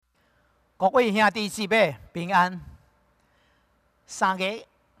各位兄弟姊妹平安。3月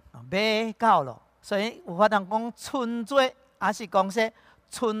要到了，所以有法通讲春节，还是讲说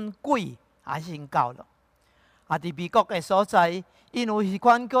春季，还是已到了。伫美国的所在，因有迄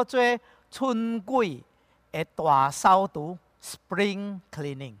款叫做春季的大扫除 （Spring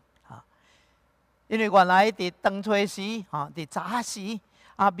Cleaning）。因为原来伫当初时，伫早时，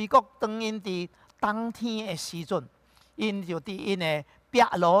美国当因伫冬天的时阵，因就伫因的壁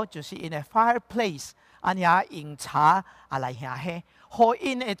炉，就是因的 fireplace， 安遐用柴来烘火，互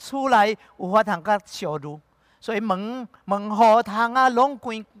因的厝内有法通甲烧炉，所以门户窗拢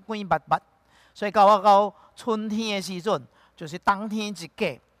关密密。所以到春天的时阵，就是冬天一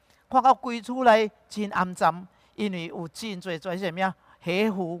过，看到规厝内真暗淡，因为有真侪什么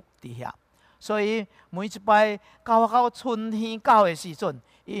火符伫遐。所以每一摆到春天到的时阵，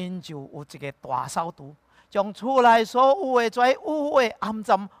因就有一个大扫除，将厝内所有的污秽暗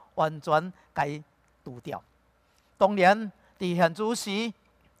淡完全给除掉。当然，伫现主时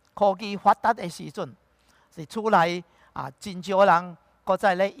科技发达的时阵，是厝内真少人搁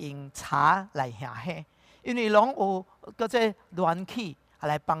再咧用柴来烘火，因为拢有搁这暖气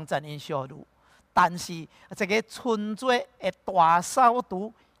来帮助因烧炉。但是这个春节的大扫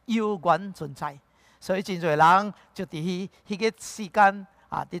除悠然存在，所以真侪人就伫迄个时间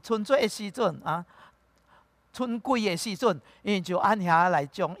伫春节的时阵春季的时阵，因就按遐来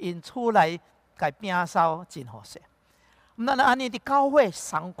将因厝内甲摒扫真好势。咱安尼伫教会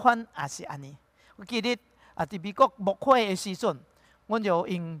同款也是安尼。我记得伫美国牧会的时阵，阮就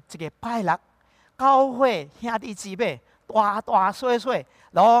用一个拜六，教会兄弟姊妹大小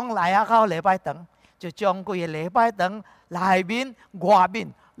拢来到礼拜堂，就将规个礼拜堂内面外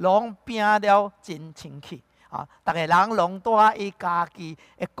面拢拼了真清气。逐个人拢带伊家己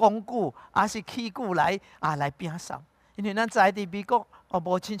的工具，还是器具来摒扫。因为咱知伫美国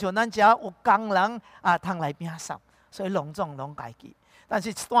无亲像咱遮有工人通来摒扫，所以拢总拢家己。但是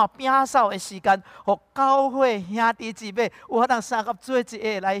一段摒扫的时间，互教会兄弟姊妹有法通三合做一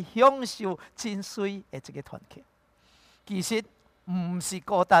下来享受真水的这个团契。其实毋是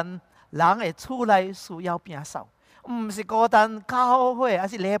孤单人的厝内需要摒扫，毋是孤单教会还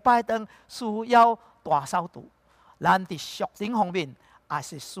是礼拜堂需要大扫除，咱伫属灵方面也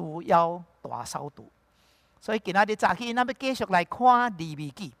是需要大扫除。所以今仔日早起，咱要继续来看利未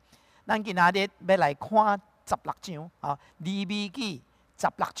记。咱今仔日要来看16章利未记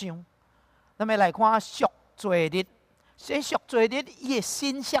16章。咱要来看赎罪日。这赎罪日伊的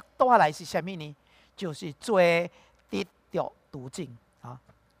信息带来是啥物呢？就是罪得着除净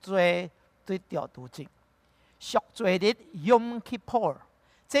罪得着除净。赎罪日 Yom Kippur。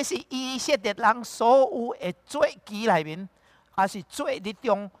这是以色列人所有的罪期内面，也是最日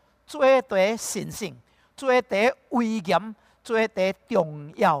中最第神圣、最第威严、最第重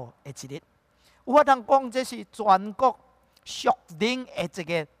要的一日。有法通讲，这是全国属灵的一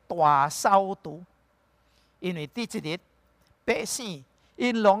个大扫除，因为这一日百姓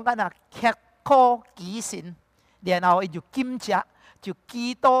因拢敢刻苦己心，然后伊就禁食，就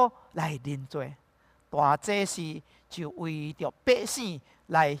祈祷来认罪。大祭司就为着百姓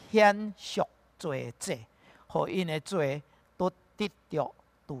来献赎罪祭，互因的罪都得着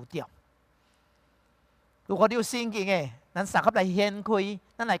除掉。如果你有圣经的，咱三合来掀开，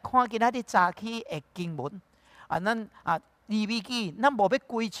咱来看今仔日早起的经文。咱利未记，咱无要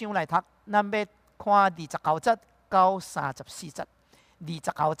规章来读，咱要看29节到34节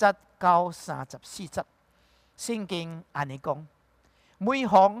，29节到34节。圣经安尼讲，每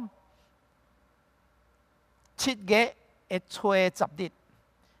逢7月的初10日，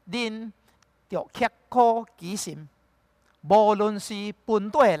恁着刻苦己心，无论是本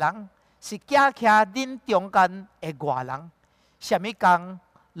地的人，是寄徛恁中间的外人，啥物工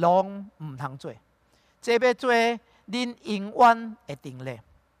拢毋通做。这要做恁永远的定例，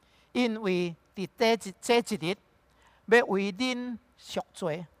因为伫这一日，要为恁赎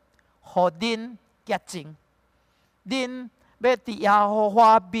罪，互恁洁净。恁要伫耶和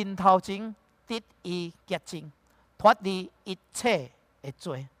华面头前得以洁净，脱离一切的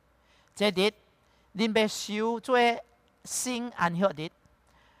罪。这日，恁要守做新安息日，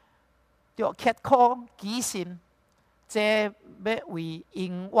着刻苦己心，这要为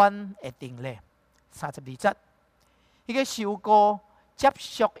永远的定例。32节，迄个受过接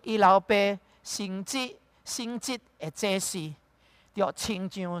续伊老爸升职的祭司，着穿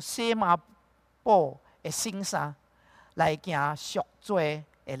上细麻布的圣衫，来行赎罪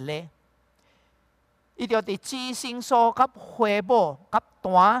的礼。伊着伫至圣所甲会幕甲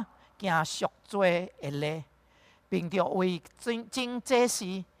坛行赎罪的礼，并着为真祭司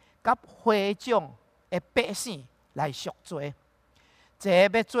甲会众的百姓来赎罪。这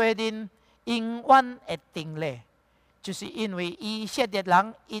要做恁永远的定例，就是因为以色列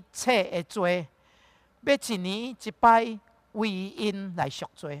人一切的罪，要一年一摆为因来赎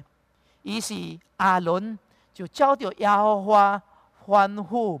罪。于是亚伦就照着耶和华吩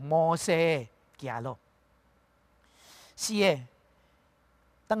咐摩西行路。是的，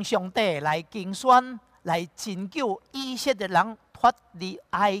当上帝来竞选、来拯救以色列人脱离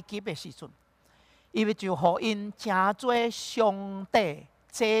埃及的时阵，伊就互因真做上帝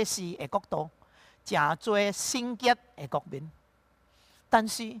祭司的国度，真做圣洁的国民。但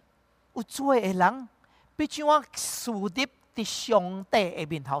是有罪的人，必怎啊树立伫上帝的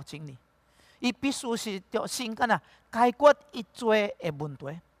面头前呢？伊必须是着先解决伊罪的问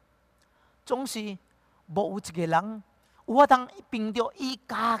题。总是无有一个人有法通凭着伊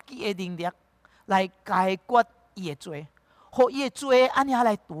家己的能力来解决伊的罪，互伊的罪安尼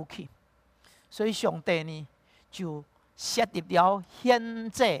来除去。所以上帝呢，就设立了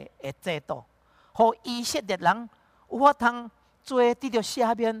献祭的制度，互以色列人有法通罪得到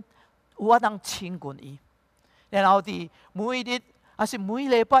赦免，有法通亲近伊。然后伫每日还是每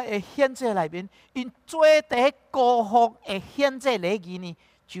礼拜的献祭内面，因最第一高峰的献祭礼仪呢，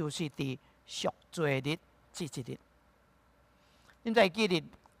就是伫赎罪日这一日。恁在记日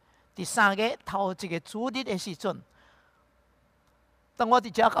第3个头一个主日的时阵，当我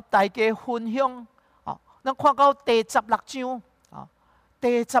伫遮甲大家分享，咱看到第16章，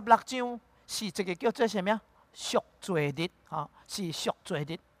第16章是一个叫做什么？赎罪日，是赎罪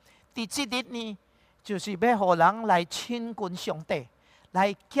日。第这日呢，就是要互人来亲近上帝，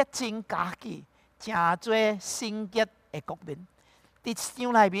来洁净家己，真做圣洁的国民。第1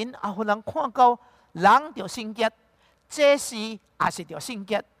章内面也互人看到人着圣洁，祭司也是着圣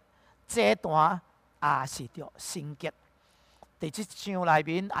洁，祭坛也是着圣洁。第1章内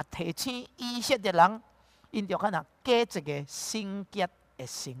面也提醒以色列人，因着过一个圣洁的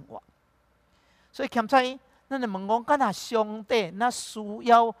生活。所以欠在咱就问讲，敢若上帝那需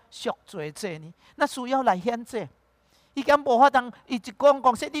要赎罪祭呢？那需要来献祭？伊敢无法通，伊一讲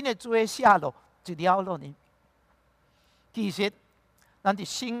说恁的罪写落就了咯呢？其实，咱伫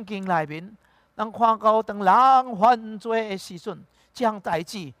圣经内面，咱看到当人犯罪的时阵，这项代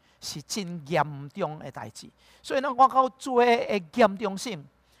志是真严重的代志。所以咱看到罪的严重性，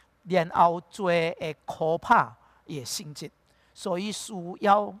然后罪的可怕也性质，所以需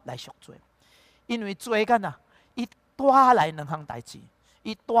要来赎罪。因为罪伊带来2项代志，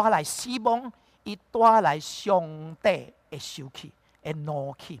伊带来死亡，伊带来上帝的生气、的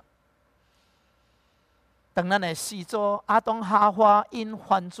怒气。当咱的始祖亚当夏娃因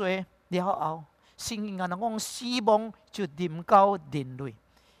犯罪了后，圣经讲死亡就临到人类，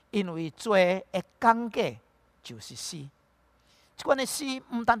因为罪的工价就是死。这款的死，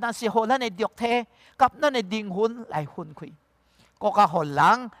毋单单是互咱的肉体甲咱的灵魂来分开，更加互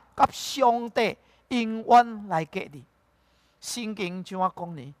人甲上帝永远来隔离。圣经怎啊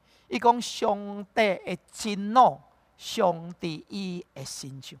讲呢？伊讲上帝的震怒上伫伊的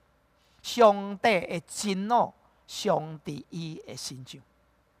心上，上帝的震怒上伫伊的心上。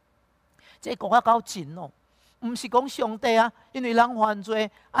这讲到震怒，毋是讲上帝因为人犯罪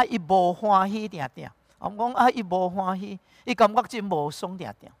伊无欢喜定定。我们讲伊无欢喜，伊感觉真无爽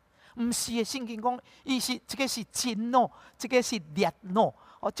定定。毋是的，圣经讲这个是震怒，这个是烈怒，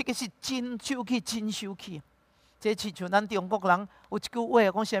这个是真生气，真生气。这是像咱中国人有一句话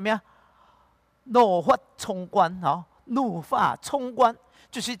讲啥物？怒发冲冠，怒发冲冠，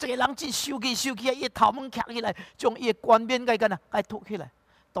就是这个人真生气，伊头毛徛起来，将伊的冠冕给吐起来。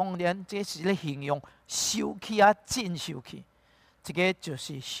当然，这是咧形容生气真生气。这个就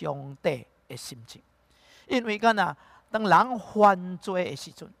是上帝的心情。因为当人犯罪的时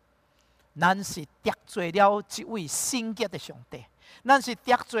阵，咱是得罪了一位圣洁的上帝，咱是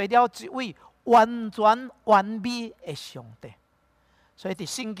得罪了一位完全完美的上帝。所以伫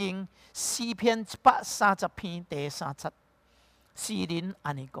圣经诗篇130篇第3节，诗人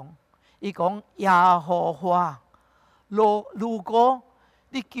安尼讲，伊讲耶和华，如果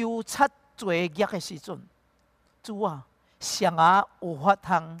你求察罪孽的时阵，主啊，谁有法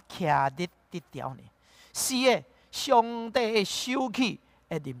通徛得牢呢？是的，上帝的生气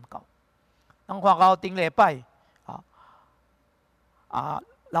会临到。咱看到顶礼拜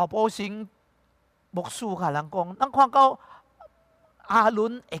老保生牧师甲人讲，咱看到亚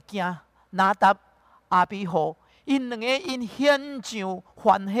伦会惊拿答亚比户，因2个因献上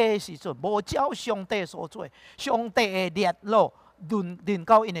欢喜的时阵，无照上帝所做，上帝的烈怒临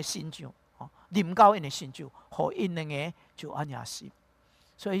到因的身上，临到因的身上，互因2个就安尼死。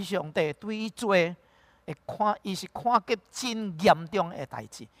所以上帝对罪会看，伊是看见真严重的代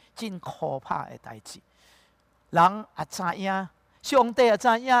志，真可怕的代志。人也知影上帝也知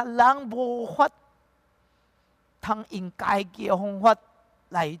影，人无法通用家己的方法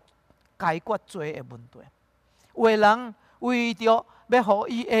来解决罪的问题。有的人为着要互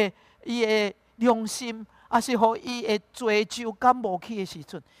伊的良心，还是互伊的罪疚感无去的时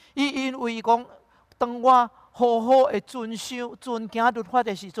阵，伊因为讲，当我好好的遵行律法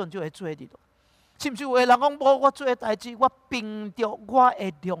的时阵，就会做哩咯。甚至有的人讲，无我做代志，我凭着我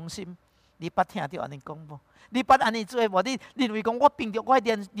的良心。你捌听到安尼讲无？你捌安尼做无？你认为讲我凭着我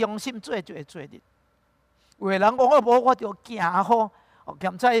的良心做就会做哩？有的人讲我无，我就行好。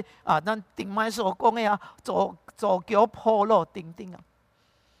兼在咱顶摆所讲的造桥铺路等等啊。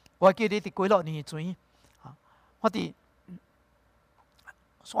我记得伫几落年前，我伫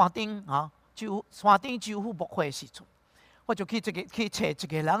山顶山顶州府牧会的时阵，我就去找一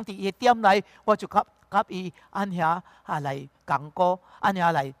个人伫伊店内，我就甲伊按遐来讲古，按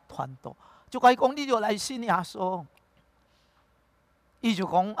遐来传道。就甲伊讲，你就来信耶稣。伊就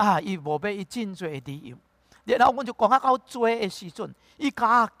讲伊无要伊真侪的理由。然后我就讲到做的时阵，伊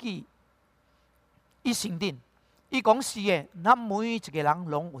家己伊承认，伊讲是的，咱每一个人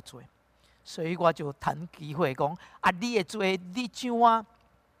拢有做。所以我就趁机会讲，你的罪，你怎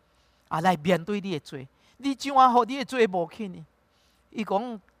来面对你的罪？你怎互你的罪无去呢？伊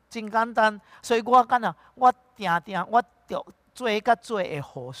讲真简单，所以我讲我我着做甲做的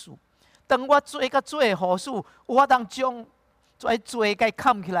好事。当我做甲做的好事，有法当将罪该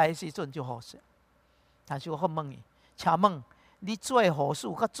扛起来的时阵就好势。但是我好问伊，请问你做好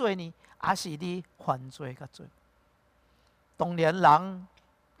事甲做呢，还是你犯罪甲做？当然人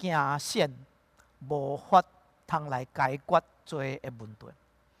行善无法通来解决罪的问题，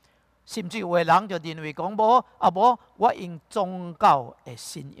甚至有的人就认为讲无我用宗教的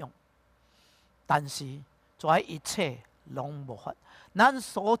信仰，但是这一切拢无法。咱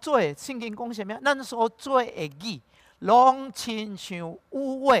所做的，圣经讲什么？咱所做的义，拢亲像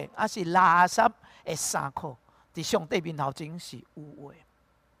污秽，还是垃圾的衫裤，伫上帝面头前是污秽。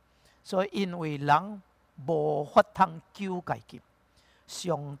所以因为人无法通救家己，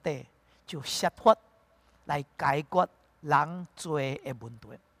上帝就设法来解决人罪的问题。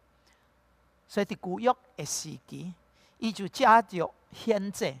所以伫旧约的时期，伊就借着献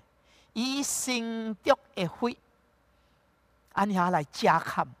祭，以生竹的血，按遐来遮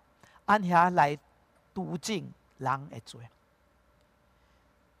盖，按遐来除净人的罪。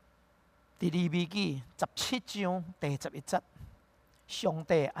伫利未记17章第11节，上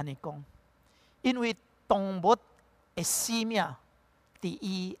帝安尼讲：因为动物的生命伫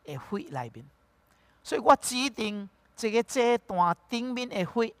伊的血内面，所以我指定这个祭坛顶面的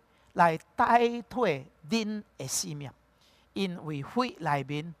血来代替恁的生命。因为血内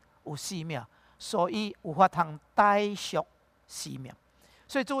面有生命，所以有法通代赎生命。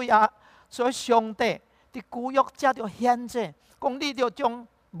所以注意所以上帝伫旧约才着献祭，讲你着将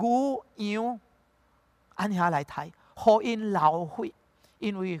牛羊按遐来杀，互因流血，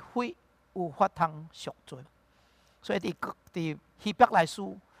因为血有法通赎罪。所以伫希伯来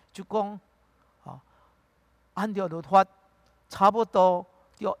书就讲，按照律法，差不多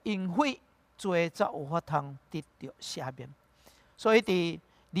着用血罪才有法通得到赦免。所以伫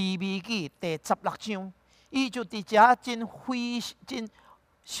利未记第16章，伊就伫遮真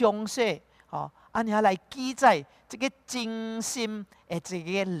详细，按遐来记载这个真心的这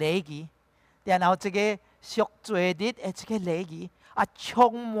个礼仪，然后这个赎罪日的这个礼仪，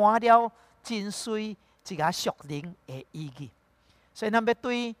充满了真水一个属灵的意义。所以咱要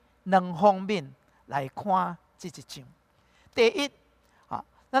对两方面来看这一章。第一，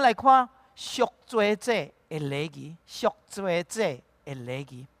咱来看赎罪祭的礼仪，赎罪祭的礼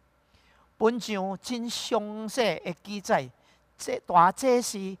仪。本章真详细的记载，这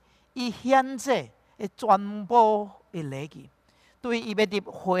是伊献祭的全部的礼仪。对伊要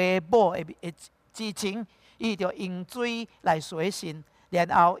入会幕的之前，伊着用水来洗身，然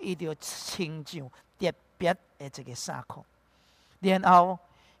后伊着穿上特别的一个衫裤，然后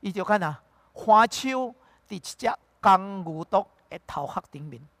伊就干花手伫一只公牛犊的头壳顶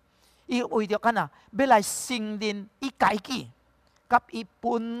面。伊为着要来承认伊家己甲伊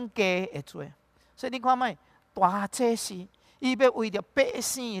本家的罪。所以你看卖，大祭司伊要为着百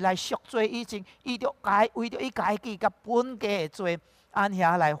姓来赎罪以前，伊着为着伊家己甲本家的罪，按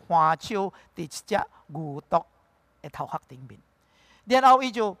遐来花手伫一只牛犊的头壳顶面。然后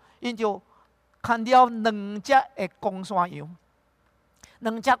因就牵了2只的公山羊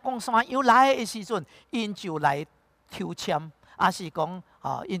，2只公山羊来的时阵，因就来抽签。也是讲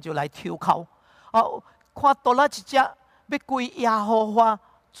因就来抽考，看倒了一只要归耶和华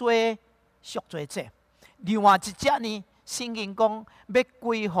做赎罪祭，另外一只呢，圣经讲要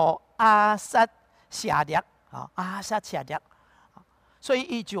归互亚萨谢列，亚萨谢列，所以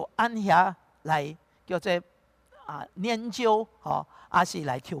伊就按遐来叫做研究还是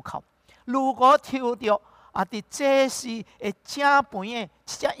来抽考。如果抽到伫这是会正肥的一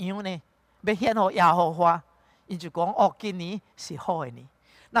只羊呢，要献给耶和华，伊就讲今年是好的年。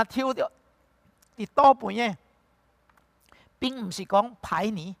那抽到伫倒肥的，并毋是讲歹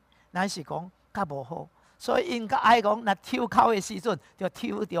年，乃是讲较无好。所以因较爱讲，若抽考的时阵，就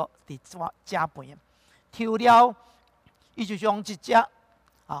抽到伫正肥的。抽了，伊就将一只要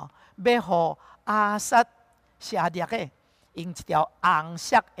互亚瑟射猎的，用一条红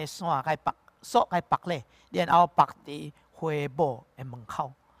色的线来绑咧，然后绑伫会幕的门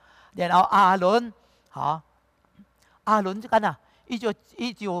口。然后亚伦就干伊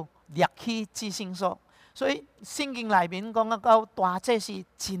就掠去至圣所。所以圣经内面讲到大祭司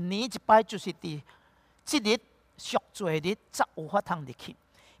一年一摆，就是伫即日赎罪日才有法通入去。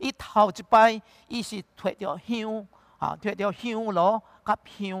伊头一摆，伊是摕着香摕着香炉甲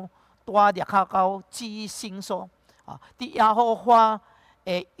香带入到至圣所伫耶和华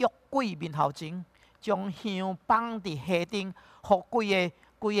的约柜面头前，将香放伫下顶，互规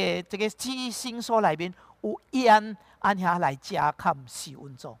个这个至圣所内面有烟按遐来遮盖施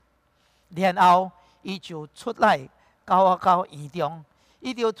恩座。然后伊就出来到院中，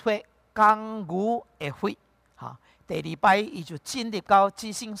伊就摕公牛的血第二摆，伊就进入到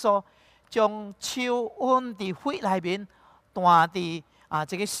至圣所，将手温伫血内面，弹伫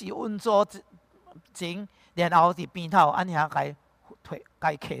这个施恩座前，然后伫边头按遐甲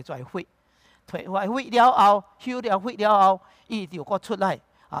伊揢出来血，摕出来血了后，收了血了后，伊就搁出来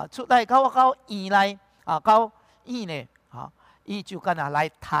出来到院内到院内伊就干来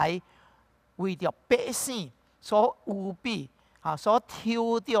抬为着百姓所有比所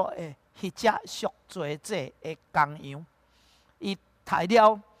抽到的迄只赎罪祭的公羊，伊抬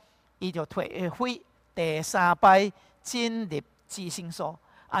了，伊就摕血第三摆进入至圣所，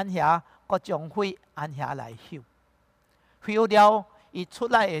按遐搁将血按遐来烧，烧了伊出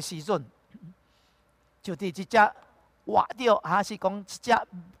来的时阵，就伫一只活着，还是讲一只要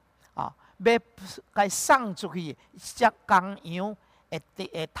该送出去一只公羊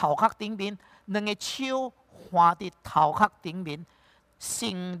的头壳顶面，两个手放伫头壳顶面。承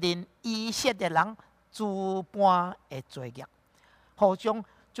认以色列人诸般的罪孽，互将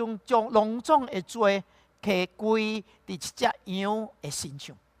隆重的罪揢归伫一只羊的身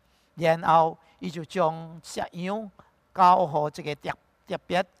上，然后伊就将只羊交互一个特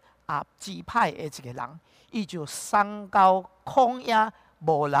别支派的一个人，伊就送到旷野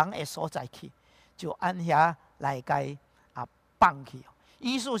无人的所在去，就按遐来甲放去。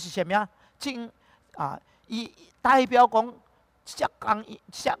意思是啥物？伊代表讲。只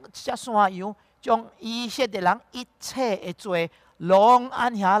山羊将以色列人一切的罪，拢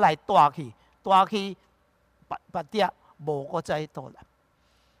按遐来带去别地无搁再倒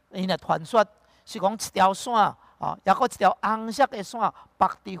来。因的传说是讲一条线也搁一条红色的线绑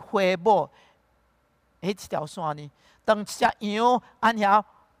伫会幕，迄一条线呢，当一只羊按遐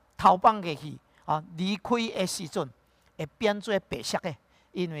头放过去离开的时阵，会变做白色的，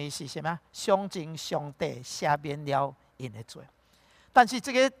因为是什么？象征上帝赦免了因的罪。但是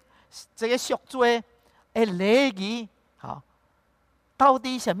这个赎罪的礼仪到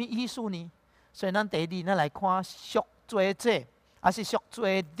底什么意思呢？所以咱第二，咱来看赎罪祭，还是赎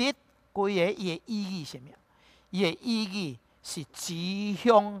罪日，规个伊的意义是啥物？伊的意义是指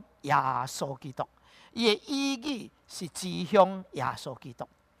向耶稣基督，伊的意义是指向耶稣基督，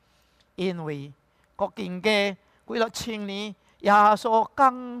因为国境嘅几落千年，耶稣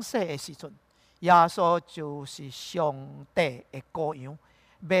降世的时阵。耶稣就是上帝的羔羊，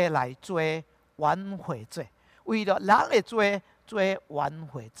要来做挽回者，为了人的罪做挽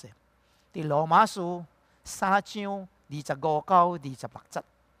回者。伫罗马书3章25到26节，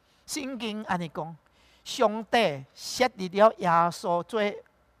圣经安尼讲：上帝设立了耶稣做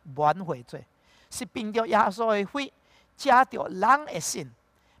挽回者，是凭着耶稣的血，借着人的信，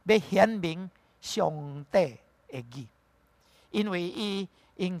要显明上帝的义，因为伊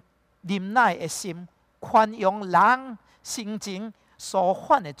用忍耐的心，宽容人心情所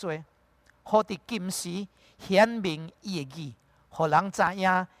犯的罪，好伫今时显明伊的义，互人知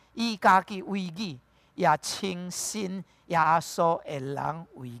影伊家己为义，也称信耶稣的人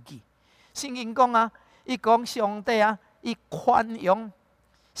为义。圣经讲伊讲上帝伊宽容、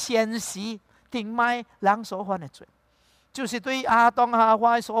先时定卖人所犯的罪，就是对亚当夏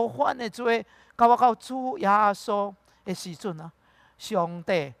娃所犯的罪，到主耶稣的时阵上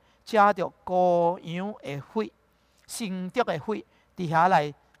帝。借着羔羊的血、圣洁的血，伫遐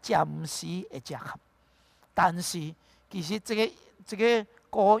来暂时的遮盖。但是其实这个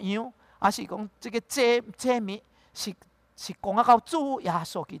羔羊，还是讲这个祭物，是是讲到主耶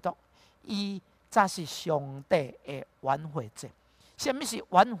稣基督，伊才是上帝的挽回者。什么是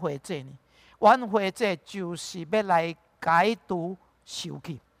挽回者呢？挽回者就是要来解除受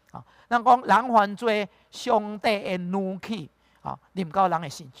气。咱讲人犯罪，上帝的怒气临到人的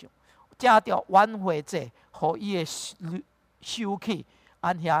身上，正着挽回者，互伊的受气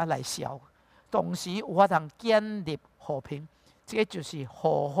按遐来消，同时有法通建立和平。这就是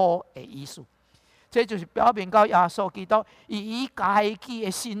和好的意思。这就是表明到耶稣基督以家己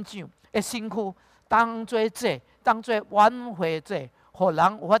的身上、的身躯当作者，当作挽回者，互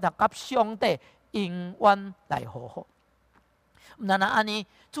人有法通甲上帝永远来和好。毋但安尼，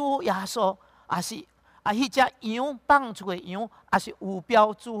主耶稣也是迄只羊放出的羊，也是有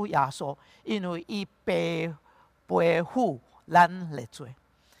标主耶稣，因为伊背负咱的罪。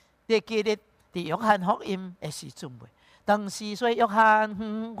你记得伫约翰福音的时阵袂？当时说约翰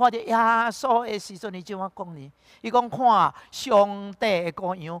看到耶稣的时阵，伊怎啊讲呢？伊讲看上帝的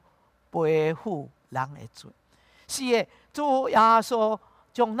羔羊背负人的罪。是的，主耶稣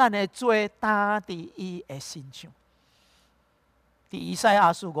将咱的罪担伫伊的身上。伫以赛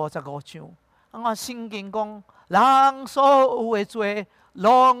亚书55章，圣经讲，人所有的罪，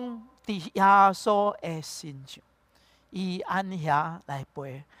拢伫耶稣的身上。伊按遐来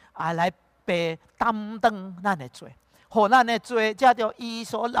背，来担当咱的罪，互咱的罪，藉着伊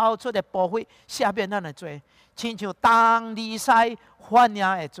所流出的宝血赦免咱的罪，亲像当离西反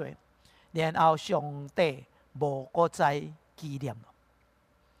映的罪，然后上帝无搁再纪念了。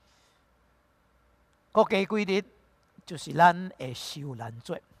过几日，就是咱的受难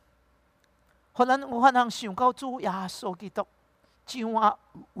罪，互咱有法通想到主耶稣基督怎啊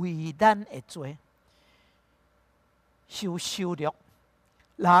为咱的罪受辱，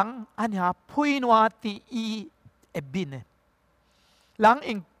人按遐批烂伫伊的面的，人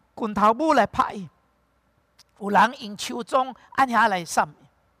用拳头母来拍伊，有人用手掌按遐来扇伊，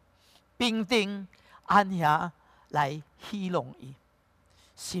兵丁按遐来戏弄伊，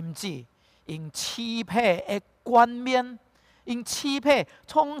甚至用漆皮的冠冕，用漆皮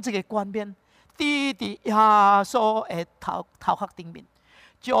创一个冠冕，滴伫耶稣的头壳顶面，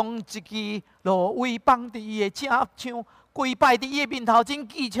将一支芦苇放伫伊的正上，跪拜伫伊的面头前，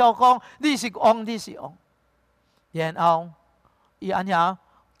祈求讲：你是王，你是王。然后伊安遐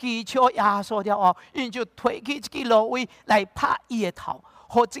祈求耶稣了后，因就摕起一支芦苇来拍伊的头，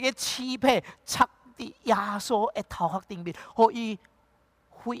互这个漆皮插伫耶稣的头壳顶面，互伊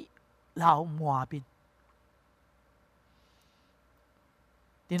血流满面。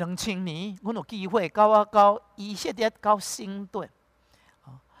伫2000年，阮有机会到以色列到圣地。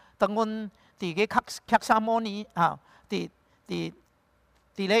当阮伫个克萨摩尼伫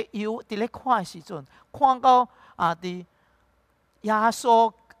咧游伫咧看的时阵，看到伫耶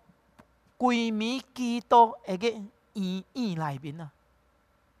稣规暝基督的个院内面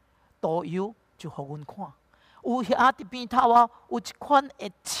导游就互阮看，有遐伫边头有一款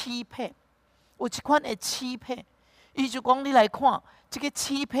的漆皮，伊就讲你来看，这个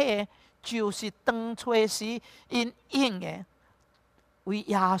漆皮就是当初时因用的，为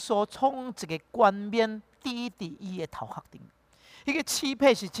耶稣创一个冠冕，滴伫伊的头壳顶。迄个漆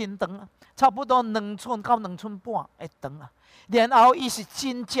皮是真长差不多2寸到2寸半的长然后伊是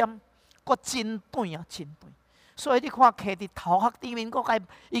真尖，阁真短真短。所以你看，揢伫头壳顶面，阁该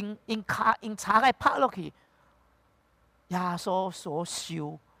用叉来拍落去，耶稣所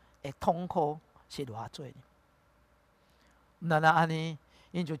受的痛苦是偌多呢？毋但安尼，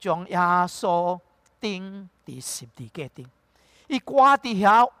因就将耶稣钉伫十字架顶，伊挂伫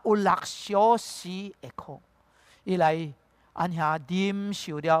遐有6小时的苦，伊来按遐忍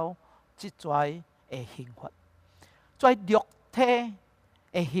受了即跩的刑罚，跩肉体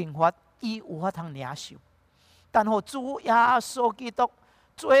的刑罚，伊有法通领受。但互主耶稣基督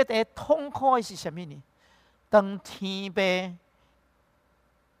最大痛苦的是啥物呢？当天父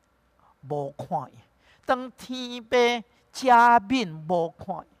无看伊，当天父遮面无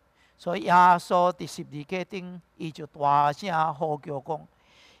看伊，所以耶稣伫十字架顶，伊就大声呼叫讲：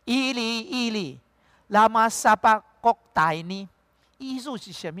伊利伊利，拉玛撒巴各大呢？意思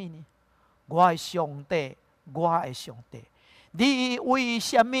是啥物呢？我的上帝，我的上帝，你为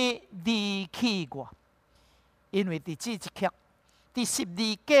什么离弃我？因为伫即一刻，伫十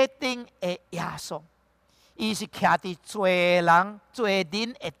字架顶的耶稣，伊是徛伫罪人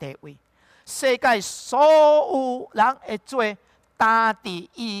的地位，世界所有人的罪担伫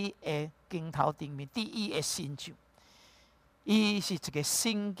伊的肩头顶面，伫伊的身上。伊是一个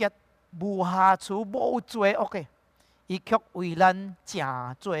圣洁、无瑕疵、无罪恶的，伊却为咱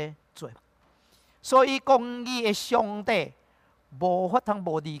正做罪。所以公义的上帝无法通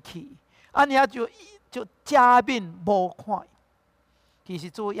无离弃，安尼就就假面无看伊。其实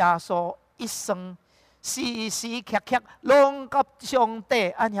主耶稣一生时时刻刻拢甲上帝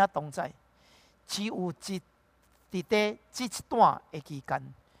安遐同在，只有伫这一段的期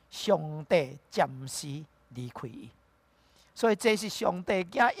间，上帝暂时离开伊。所以这是上帝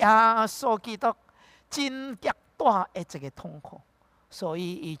囝耶稣基督真极大的一个痛苦，所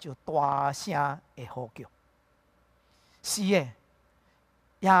以伊就大声的呼叫。是的，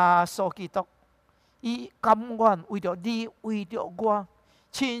耶稣基督，伊甘愿为着你，为着我，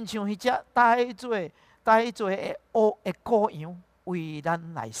亲像迄只带做的羔羊，为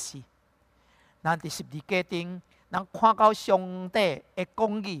咱来死。咱伫十字架顶，咱看到上帝的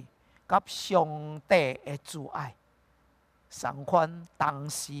公义，甲上帝的慈爱，同款同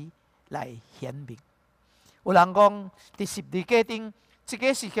时来显明。有人讲，伫十字架顶，这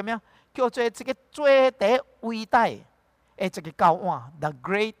个是什么？叫做这个最第伟大的一个交换 ，The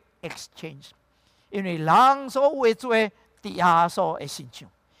Great Exchange。因为人所有的罪，伫耶稣的身上，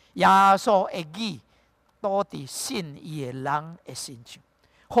耶稣的义都伫信伊的人的身上，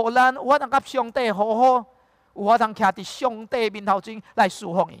互咱有法通甲上帝和好，有法通徛伫上帝面头前来侍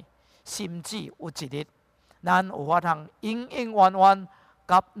奉伊，甚至有一日，咱有法通永永远远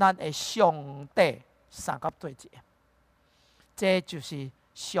甲咱的上帝相合对一。这就是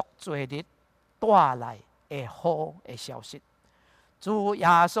赎罪日带来的好的消息。主耶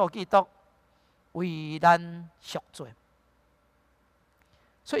稣基督为咱赎罪，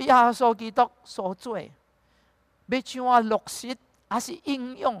所以耶稣基督所做，要怎啊落实，还是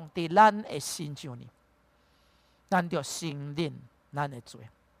应用伫咱的身上呢？咱着承认咱的罪。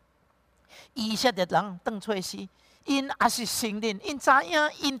以色列人当初时，因也是承认，因知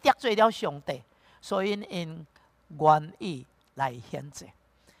影因得罪了上帝，所以因愿意来献祭。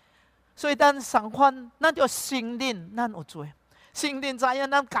所以咱同款，咱着承认咱有罪，承认知影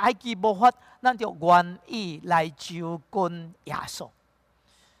咱家己无法，咱着愿意来求跟耶稣。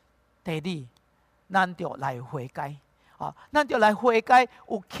第二，咱着来悔改，咱着来悔改，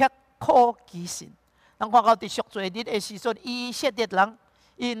有刻苦己心。咱看到伫赎罪日的时阵，以色列人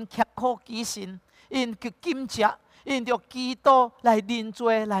因刻苦己心，因去禁食，因着祈祷来认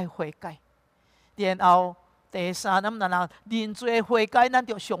罪来悔改。然后第三，咱若认罪悔改，咱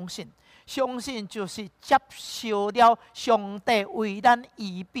着相信。相信就是接受了上帝为咱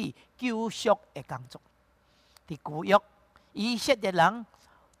预备救赎的工作。伫旧约，以色列人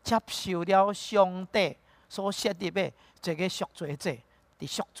接受了上帝所设立的这个赎罪祭，伫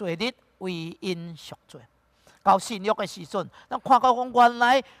赎罪日为因赎罪。到新约的时阵，咱看到讲原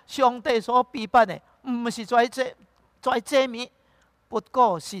来上帝所备办的，毋是跩祭物，不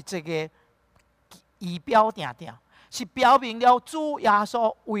过是一个仪表定定。是表明了主耶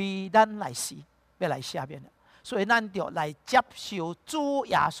稣为咱来死，要来赦免了，所以咱着来接受主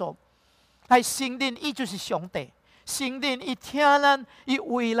耶稣，来承认伊就是上帝，承认伊听咱，伊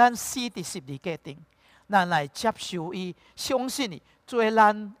为咱死伫十字架顶，咱来接受伊，相信伊做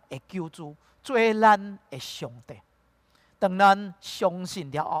咱的救主，做咱的上帝。当咱相信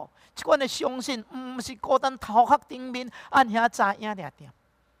了后，即款的相信，毋是孤单头壳顶面按遐知影尔定，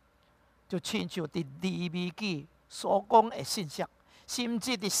就亲像伫利未记所讲的信息，甚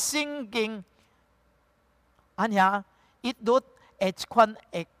至伫圣经安遐一律的一款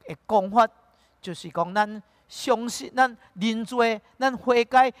的讲法，就是讲咱相信，咱认罪，咱悔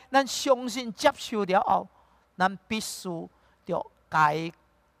改，咱相信接受了后，咱必须要改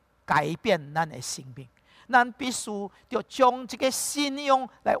变咱的生命，咱必须要将这个信仰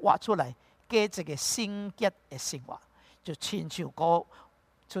来活出来，过一个圣洁的生活，就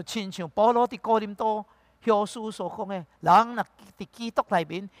亲像保罗伫哥林多后书所讲的，人若伫基督内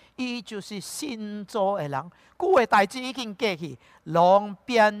面，伊就是新造的人，旧的代志已经过去，拢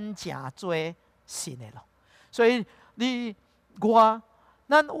变成做新的咯。所以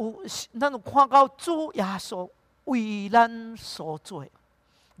咱有看到主耶稣为咱所做，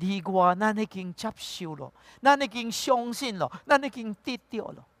咱已经接受了，咱已经相信了，咱已经得到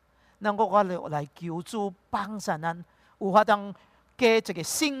了。咱我来求主帮助咱，有法通过一个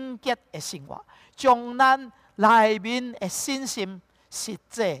圣洁的生活，将咱内面的信心实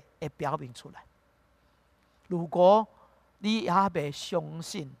际的表明出来。如果你也未相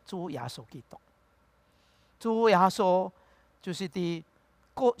信主耶稣基督，主耶稣就是伫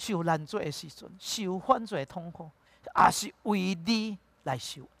受难罪的时阵，受犯罪的痛苦，也是为你来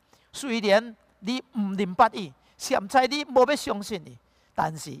受。虽然你唔明白伊，现在你无要相信伊，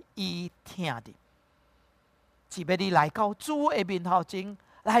但是伊听你。只要你来到主的面头前，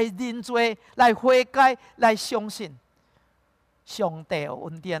来认罪，来悔改，来相信，上帝的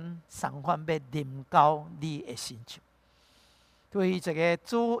恩典同款要临到你的身上。对这个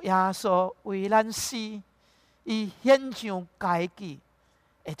主耶稣为咱死，伊献上家己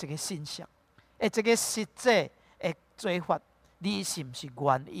的这个信息，的这个实际的做法，你是毋是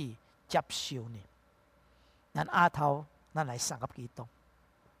愿意接受呢？咱下头，咱来三个祈祷。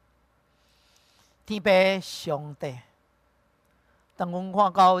天父上帝，当阮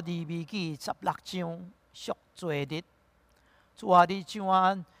看到利未记16章赎罪日，主啊，你怎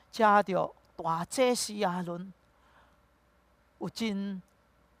啊借着大祭司亚伦，有真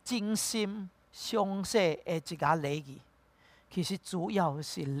精心详细的一个礼仪，其实主要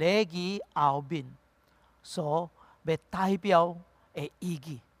是礼仪后面所要代表的意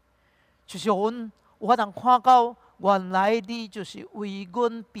义，就是阮有法通看到，原来你就是为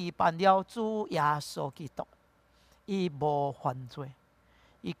阮备办了主耶稣基督，伊无犯罪，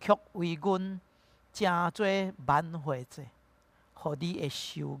伊却为阮正做挽回者，互你会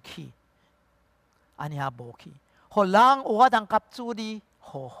收起，安尼也无去，互人有法通甲主你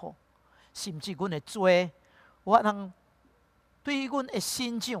和好，甚至阮的罪有法通对阮的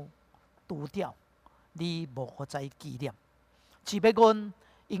心上除掉，你无再纪念，只要阮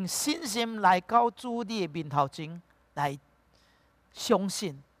用信心来到主你的面头前，来相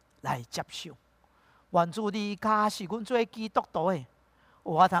信、来接受。愿主你假使阮做基督徒的，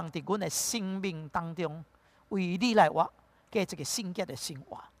有法通伫阮的生命当中，为你来活，过一个圣洁的生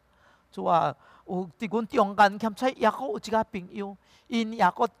活。主啊，有伫阮中间欠债，也阁有一个朋友，因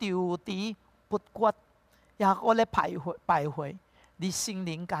也阁丢伫不决，也阁咧徘徊。你圣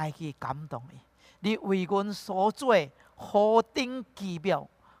灵家己感动伊，你为阮所做何等奇妙！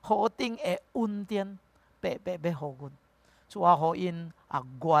何等的恩典，要互阮，主啊，互因也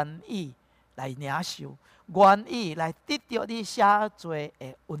愿意来领受，愿意来得到你写罪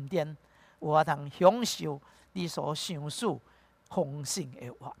的恩典，有法通享受你所赏赐丰盛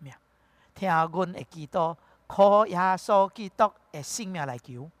的活命。听阮的祈祷，靠耶稣基督的性命来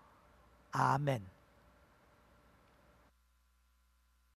求，阿门。